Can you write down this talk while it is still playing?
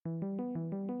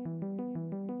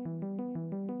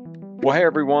Well, hey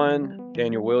everyone,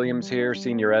 Daniel Williams here,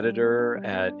 senior editor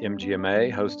at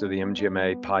MGMA, host of the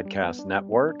MGMA Podcast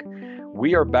Network.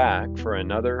 We are back for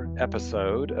another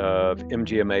episode of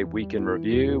MGMA Week in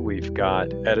Review. We've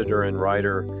got editor and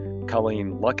writer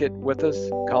Colleen Luckett with us.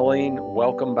 Colleen,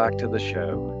 welcome back to the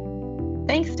show.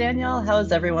 Thanks, Daniel.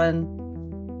 How's everyone?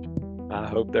 I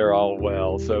hope they're all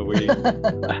well. So it's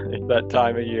that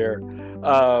time of year.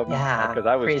 Because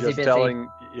I was crazy just busy.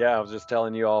 I was just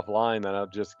telling you offline that I'm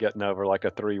just getting over like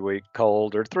a 3-week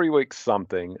cold or 3 weeks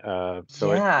something.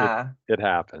 So it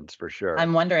happens for sure.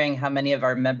 I'm wondering how many of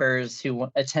our members who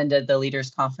attended the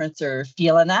Leaders Conference are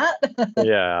feeling that.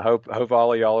 Yeah, hope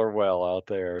all of y'all are well out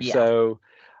there. Yeah. So,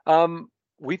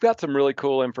 we've got some really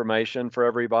cool information for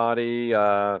everybody.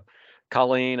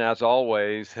 Colleen, as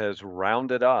always, has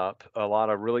rounded up a lot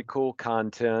of really cool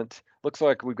content. Looks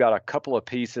like we've got a couple of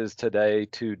pieces today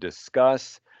to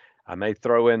discuss. I may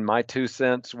throw in my 2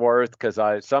 cents worth because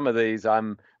some of these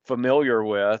I'm familiar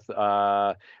with.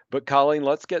 But Colleen,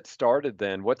 let's get started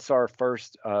then. What's our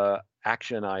first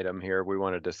action item here we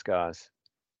want to discuss?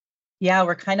 Yeah,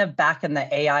 we're kind of back in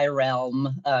the AI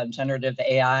realm, generative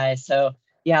AI. So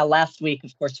yeah, last week,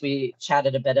 of course, we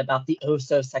chatted a bit about the oh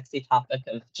so sexy topic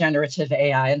of generative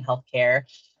AI in healthcare.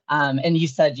 And you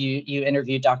said you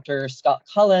interviewed Dr. Scott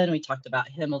Cullen. We talked about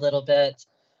him a little bit.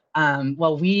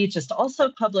 Well, we just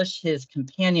also published his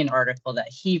companion article that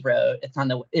he wrote. It's on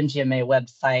the MGMA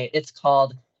website. It's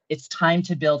called "It's Time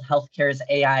to Build Healthcare's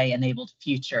AI-Enabled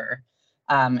Future."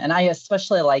 And I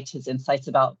especially liked his insights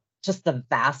about just the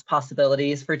vast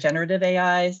possibilities for generative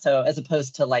AI. So as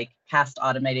opposed to like past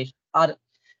automation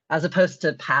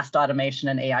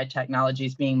and AI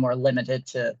technologies being more limited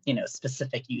to,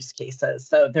 specific use cases.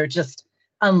 So they're just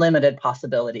unlimited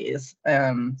possibilities.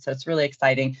 So it's really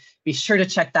exciting. Be sure to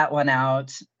check that one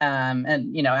out.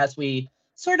 And, as we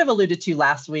sort of alluded to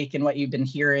last week and what you've been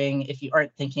hearing, if you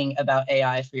aren't thinking about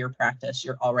AI for your practice,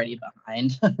 you're already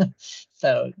behind.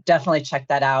 So definitely check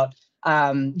that out.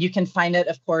 You can find it,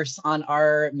 of course, on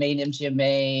our main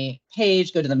MGMA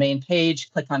page. Go to the main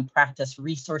page, click on Practice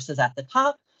Resources at the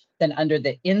top. Then under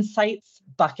the Insights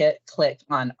bucket, click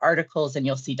on Articles, and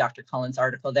you'll see Dr. Cullen's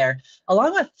article there.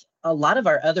 Along with a lot of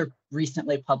our other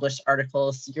recently published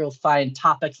articles, you'll find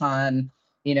topics on,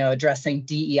 addressing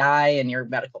DEI in your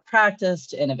medical practice,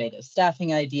 to innovative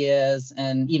staffing ideas,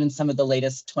 and even some of the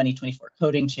latest 2024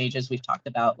 coding changes we've talked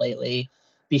about lately.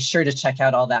 Be sure to check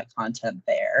out all that content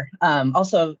there.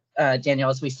 Also,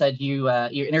 Daniel, as we said, you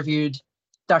interviewed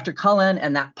Dr. Cullen,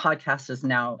 and that podcast is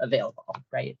now available,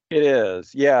 right? It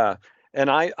is, yeah. And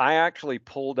I actually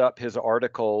pulled up his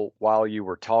article while you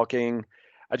were talking.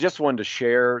 I just wanted to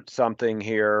share something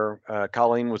here.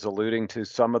 Colleen was alluding to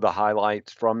some of the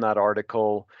highlights from that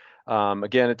article.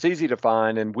 Again, it's easy to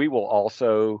find, and we will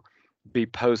also be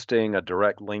posting a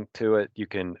direct link to it. You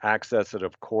can access it,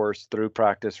 of course, through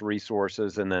Practice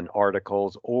Resources and then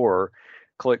articles, or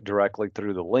click directly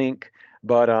through the link.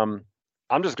 But I'm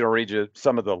just going to read you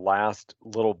some of the last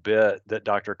little bit that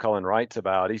Dr. Cullen writes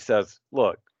about. He says,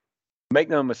 look, make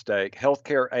no mistake,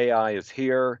 healthcare AI is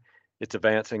here. It's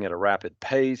advancing at a rapid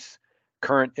pace.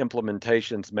 Current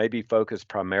implementations may be focused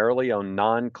primarily on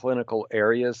non-clinical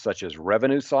areas such as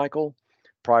revenue cycle,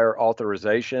 prior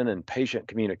authorization, and patient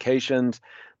communications,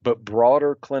 but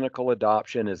broader clinical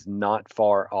adoption is not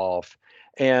far off.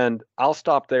 And I'll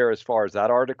stop there as far as that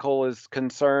article is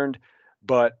concerned,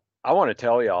 but I want to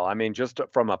tell y'all, I mean, just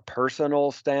from a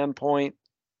personal standpoint,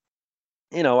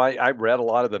 I read a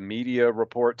lot of the media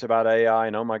reports about AI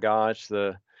and oh my gosh,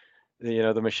 the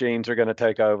machines are going to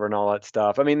take over and all that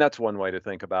stuff. I mean, that's one way to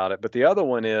think about it. But the other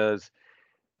one is,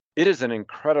 it is an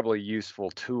incredibly useful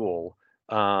tool.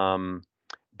 We're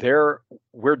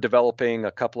developing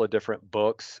a couple of different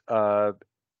books at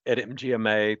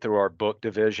MGMA through our book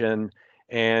division,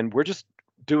 and we're just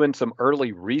doing some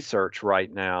early research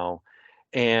right now.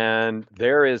 And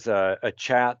there is a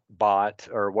chat bot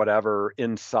or whatever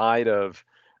inside of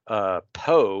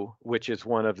Poe, which is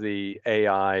one of the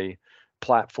AI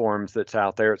platforms that's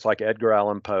out there. It's like Edgar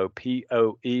Allan Poe,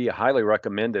 Poe. I highly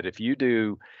recommend it. If you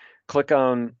do, click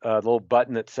on a little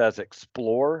button that says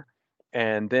Explore,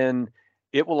 and then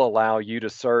it will allow you to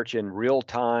search in real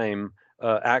time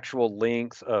actual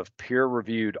links of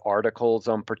peer-reviewed articles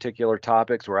on particular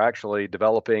topics. We're actually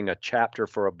developing a chapter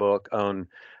for a book on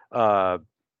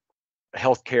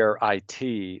healthcare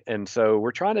IT. And so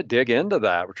we're trying to dig into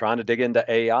that. We're trying to dig into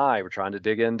AI. We're trying to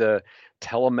dig into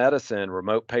telemedicine,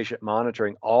 remote patient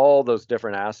monitoring, all those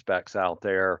different aspects out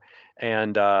there.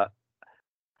 And I'm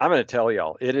going to tell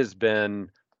y'all, it has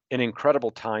been an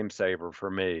incredible time saver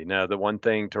for me. Now, the one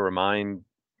thing to remind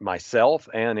myself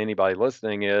and anybody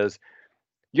listening is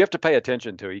you have to pay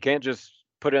attention to it. You can't just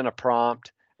put in a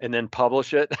prompt and then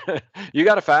publish it. You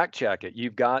got to fact check it.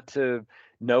 You've got to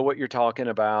know what you're talking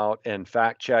about and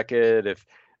fact check it. If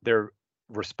there are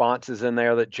responses in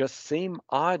there that just seem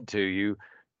odd to you,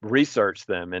 research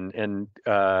them and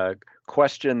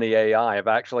question the AI. I've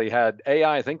actually had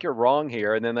AI, I think you're wrong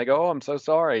here, and then they go, "Oh, I'm so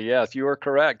sorry. Yes, you are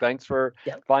correct. Thanks for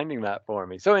Yep. finding that for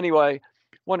me." So anyway,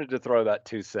 wanted to throw that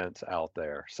 2 cents out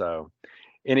there. So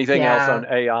anything else Yeah. on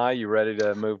AI? You ready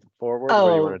to move forward?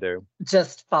 What do you want Oh, to do?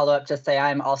 just follow up, just say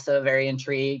I'm also very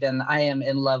intrigued and I am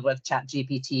in love with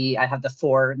ChatGPT. I have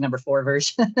the number four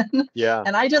version Yeah,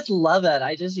 and I just love it.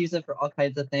 I just use it for all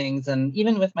kinds of things. And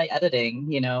even with my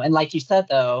editing, and like you said,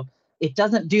 though, it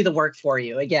doesn't do the work for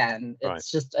you. Again, right.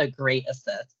 it's just a great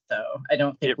assist. So I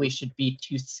don't think It we should be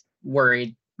too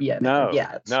worried No,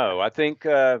 yet. no. I think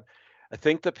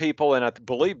the people, and I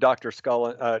believe Dr.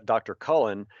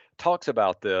 Cullen talks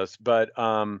about this, but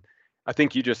I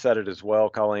think you just said it as well,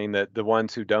 Colleen, that the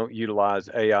ones who don't utilize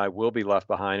AI will be left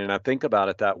behind. And I think about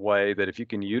it that way, that if you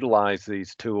can utilize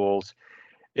these tools,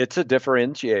 it's a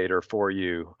differentiator for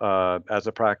you as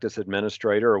a practice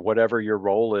administrator or whatever your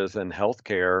role is in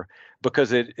healthcare,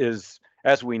 because it is,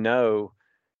 as we know,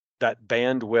 that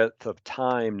bandwidth of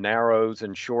time narrows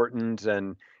and shortens,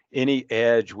 and any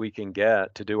edge we can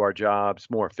get to do our jobs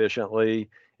more efficiently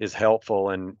is helpful.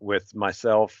 And with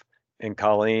myself and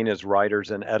Colleen as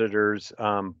writers and editors,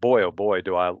 boy, oh boy,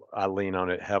 do I lean on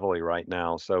it heavily right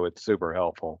now. So it's super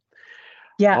helpful.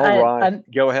 Yeah, All right,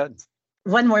 go ahead.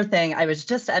 one more thing. I was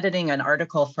just editing an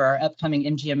article for our upcoming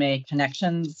MGMA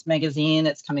Connections magazine.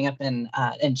 It's coming up in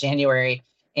January,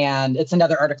 and it's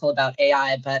another article about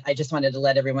AI. But I just wanted to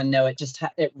let everyone know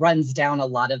it runs down a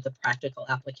lot of the practical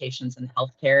applications in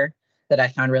healthcare that I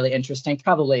found really interesting.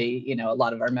 Probably, a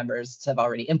lot of our members have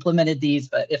already implemented these,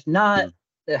 but if not, Hmm.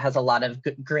 it has a lot of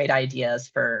great ideas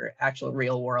for actual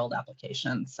real world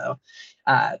applications. So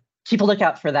keep a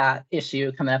lookout for that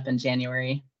issue coming up in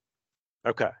January.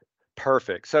 Okay,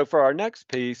 perfect. So for our next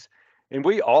piece, and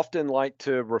we often like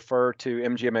to refer to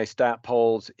MGMA stat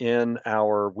polls in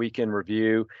our weekend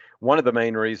review. One of the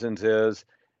main reasons is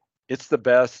it's the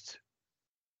best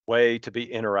way to be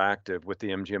interactive with the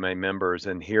MGMA members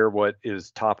and hear what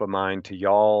is top of mind to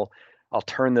y'all. I'll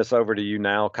turn this over to you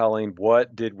now, Colleen.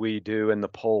 What did we do in the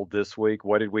poll this week?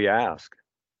 What did we ask?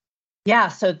 Yeah,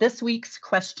 so this week's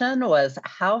question was,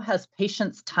 how has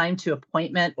patients' time to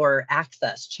appointment or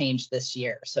access changed this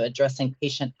year? So addressing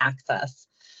patient access.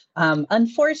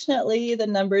 Unfortunately, the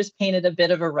numbers painted a bit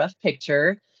of a rough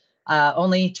picture.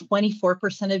 Only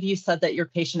 24% of you said that your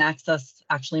patient access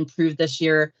actually improved this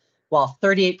year, while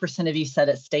 38% of you said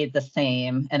it stayed the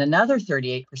same. And another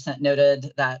 38%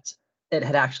 noted that it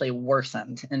had actually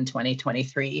worsened in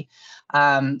 2023.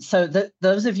 So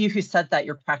those of you who said that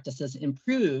your practices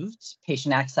improved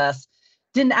patient access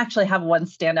didn't actually have one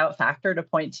standout factor to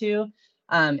point to.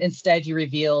 Instead, you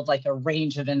revealed like a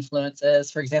range of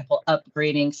influences, for example,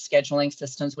 upgrading scheduling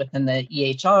systems within the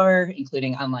EHR,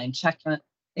 including online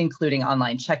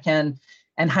check-in,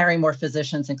 and hiring more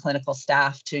physicians and clinical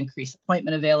staff to increase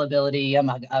appointment availability,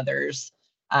 among others.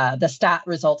 The stat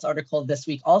results article this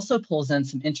week also pulls in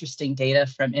some interesting data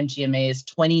from MGMA's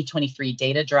 2023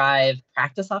 Data Drive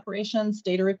Practice Operations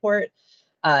Data Report.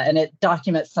 And it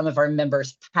documents some of our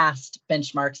members' past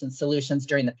benchmarks and solutions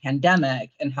during the pandemic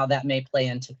and how that may play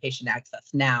into patient access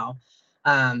now.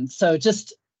 So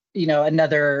just,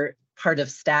 another part of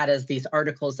stat is these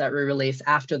articles that we release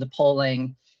after the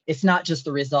polling. It's not just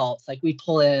the results. Like, we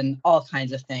pull in all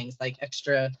kinds of things like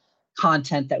extra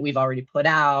content that we've already put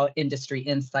out, industry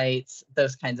insights,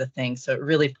 those kinds of things. So it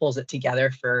really pulls it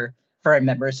together for our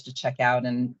members to check out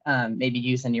and maybe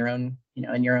use in your own,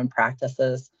 in your own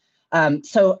practices.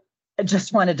 So I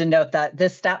just wanted to note that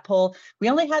this stat poll, we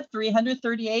only had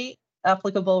 338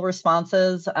 applicable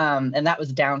responses, and that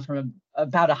was down from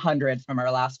about 100 from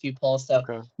our last few polls. So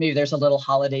Okay. maybe there's a little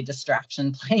holiday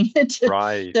distraction playing into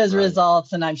those Right.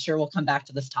 results, and I'm sure we'll come back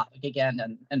to this topic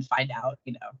again and find out,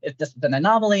 if this is an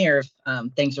anomaly or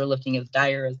if things are looking as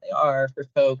dire as they are for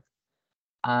folks.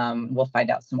 We'll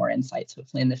find out some more insights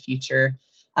hopefully in the future.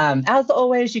 As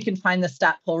always, you can find the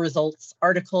stat poll results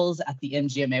articles at the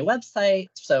MGMA website.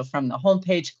 So from the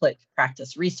homepage, click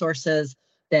Practice Resources,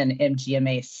 then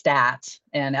MGMA Stat.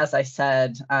 And as I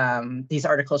said, these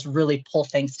articles really pull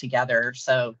things together.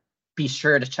 So be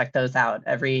sure to check those out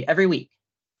every week.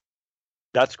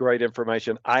 That's great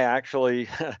information. I actually,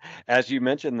 as you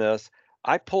mentioned this,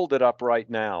 I pulled it up right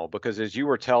now because as you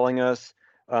were telling us,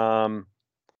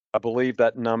 I believe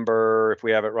that number, if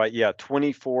we have it right,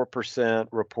 24%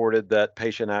 reported that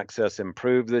patient access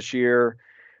improved this year.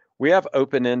 We have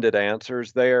open-ended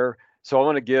answers there. So I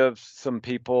want to give some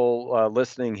people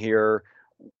listening here,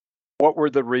 what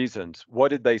were the reasons? What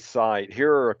did they cite?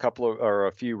 Here are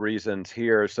a few reasons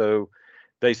here. So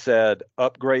they said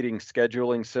upgrading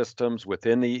scheduling systems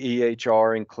within the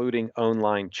EHR, including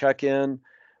online check-in,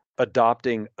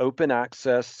 adopting open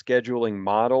access scheduling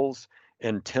models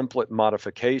and template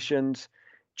modifications,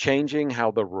 changing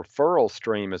how the referral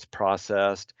stream is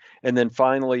processed, and then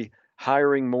finally,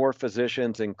 hiring more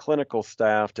physicians and clinical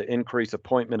staff to increase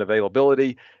appointment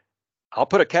availability. I'll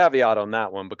put a caveat on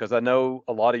that one because I know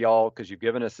a lot of y'all, because you've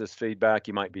given us this feedback,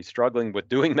 you might be struggling with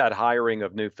doing that hiring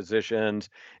of new physicians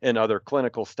and other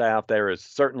clinical staff. There is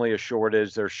certainly a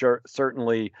shortage. There's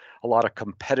certainly a lot of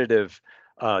competitive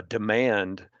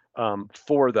demand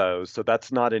for those. So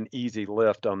that's not an easy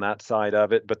lift on that side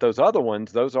of it. But those other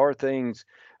ones, those are things,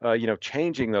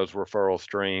 changing those referral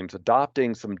streams,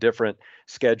 adopting some different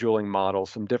scheduling models,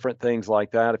 some different things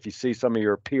like that. If you see some of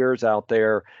your peers out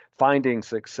there finding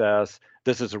success,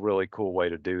 this is a really cool way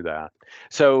to do that.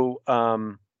 So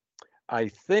I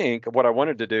think what I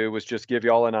wanted to do was just give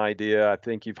you all an idea. I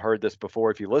think you've heard this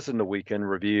before if you listen to Weekend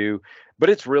Review, but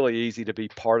it's really easy to be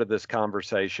part of this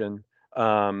conversation.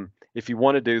 If you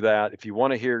want to do that, if you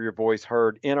want to hear your voice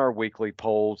heard in our weekly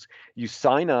polls, you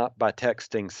sign up by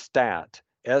texting STAT,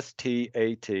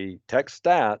 S-T-A-T, text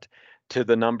STAT to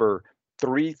the number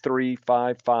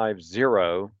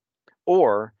 33550,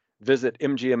 or visit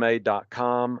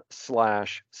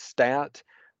mgma.com/stat.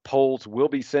 Polls will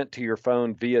be sent to your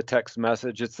phone via text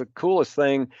message. It's the coolest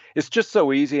thing. It's just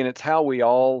so easy, and it's how we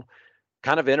all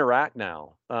kind of interact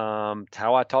now. It's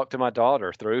how I talk to my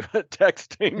daughter, through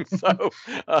texting. So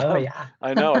Oh yeah.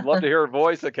 I know I'd love to hear her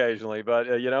voice occasionally, but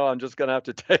I'm just going to have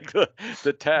to take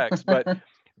the text. But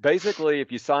basically,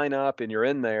 if you sign up and you're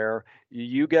in there,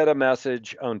 you get a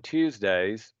message on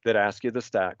Tuesdays that asks you the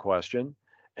stat question.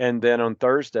 And then on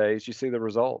Thursdays, you see the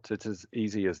results. It's as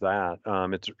easy as that.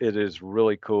 It is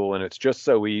really cool, and it's just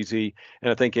so easy.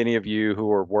 And I think any of you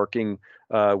who are working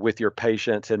with your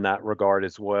patients in that regard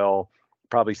as well,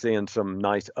 probably seeing some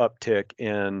nice uptick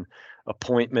in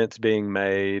appointments being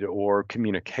made or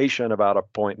communication about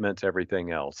appointments,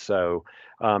 everything else. So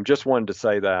just wanted to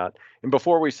say that. And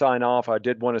before we sign off, I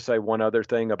did want to say one other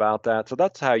thing about that. So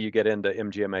that's how you get into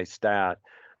MGMA Stat.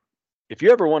 If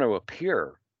you ever want to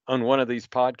appear on one of these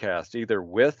podcasts, either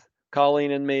with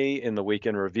Colleen and me in the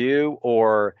Weekend Review,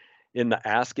 or in the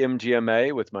Ask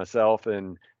MGMA with myself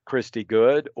and Christy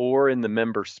Good, or in the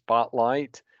Member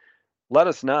Spotlight, let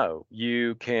us know.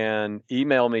 You can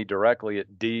email me directly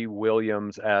at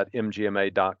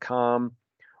dwilliams@mgma.com,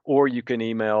 or you can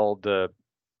email the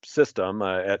system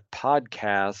at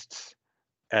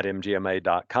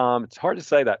podcasts@mgma.com. It's hard to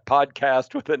say that,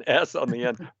 podcast with an S on the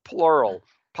end, plural,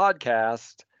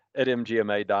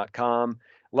 podcast@mgma.com.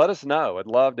 Let us know. I'd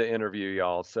love to interview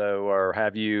y'all. So, or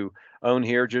have you on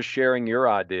here just sharing your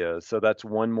ideas. So that's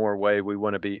one more way we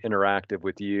want to be interactive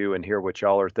with you and hear what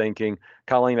y'all are thinking.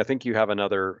 Colleen, I think you have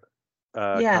another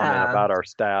comment about our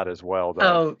stat as well, though.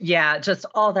 Oh, yeah. Just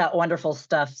all that wonderful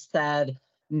stuff said.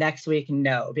 Next week,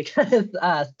 no, because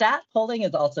stat polling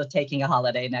is also taking a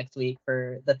holiday next week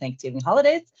for the Thanksgiving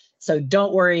holidays. So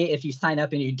don't worry if you sign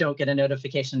up and you don't get a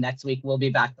notification next week. We'll be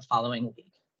back the following week.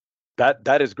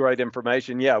 That is great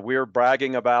information. Yeah, we're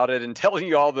bragging about it and telling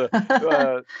you all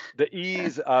the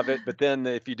ease of it. But then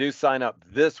if you do sign up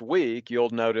this week,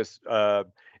 you'll notice an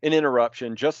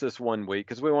interruption just this 1 week,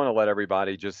 because we want to let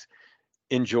everybody just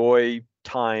enjoy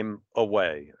time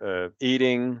away,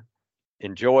 eating,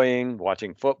 enjoying,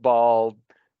 watching football,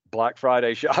 Black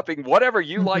Friday shopping, whatever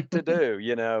you like to do,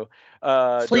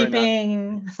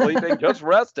 sleeping, just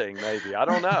resting, maybe. I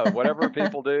don't know. Whatever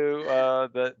people do,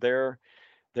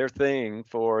 their thing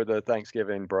for the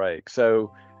Thanksgiving break.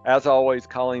 So, as always,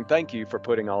 Colleen, thank you for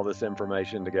putting all this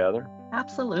information together.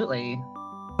 Absolutely.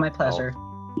 My pleasure.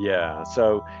 Yeah.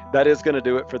 So that is going to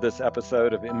do it for this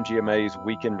episode of MGMA's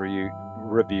Weekend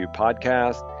Review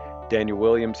podcast. Daniel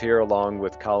Williams here along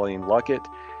with Colleen Luckett.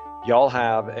 Y'all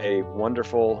have a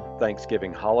wonderful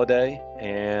Thanksgiving holiday,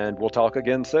 and we'll talk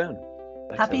again soon.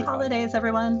 Thanks, Happy everybody. holidays,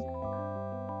 everyone.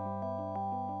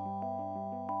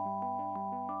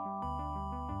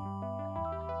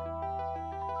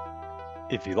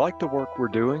 If you like the work we're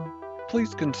doing,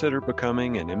 please consider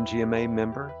becoming an MGMA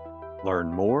member.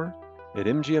 Learn more at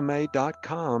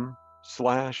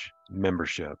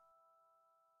mgma.com/membership.